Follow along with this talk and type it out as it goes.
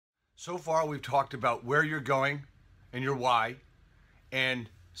So far, we've talked about where you're going and your why, and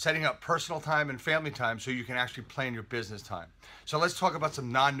setting up personal time and family time so you can actually plan your business time. So let's talk about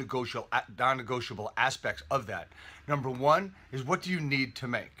some non-negotiable aspects of that. Number one is, what do you need to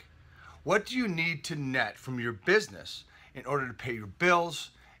make? What do you need to net from your business in order to pay your bills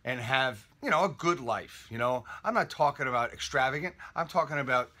and have, a good life? I'm not talking about extravagant. I'm talking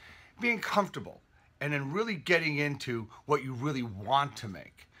about being comfortable and then really getting into what you really want to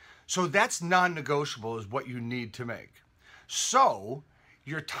make. So that's non-negotiable, is what you need to make. So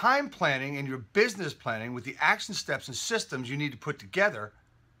your time planning and your business planning with the action steps and systems you need to put together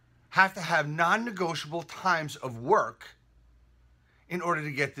have to have non-negotiable times of work in order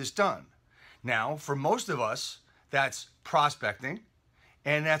to get this done. Now, for most of us, that's prospecting,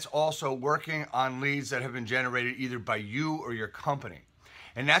 and that's also working on leads that have been generated either by you or your company.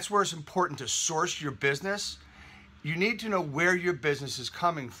 And that's where it's important to source your business. You need to know where your business is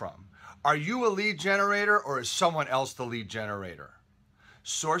coming from. Are you a lead generator, or is someone else the lead generator?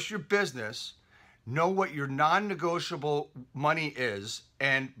 Source your business, know what your non-negotiable money is,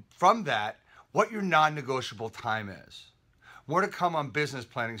 and from that, what your non-negotiable time is. More to come on business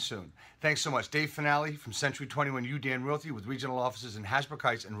planning soon. Thanks so much. Dave Fanale from Century 21 Eudan Realty with regional offices in Hasbrook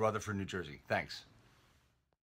Heights and Rutherford, New Jersey. Thanks.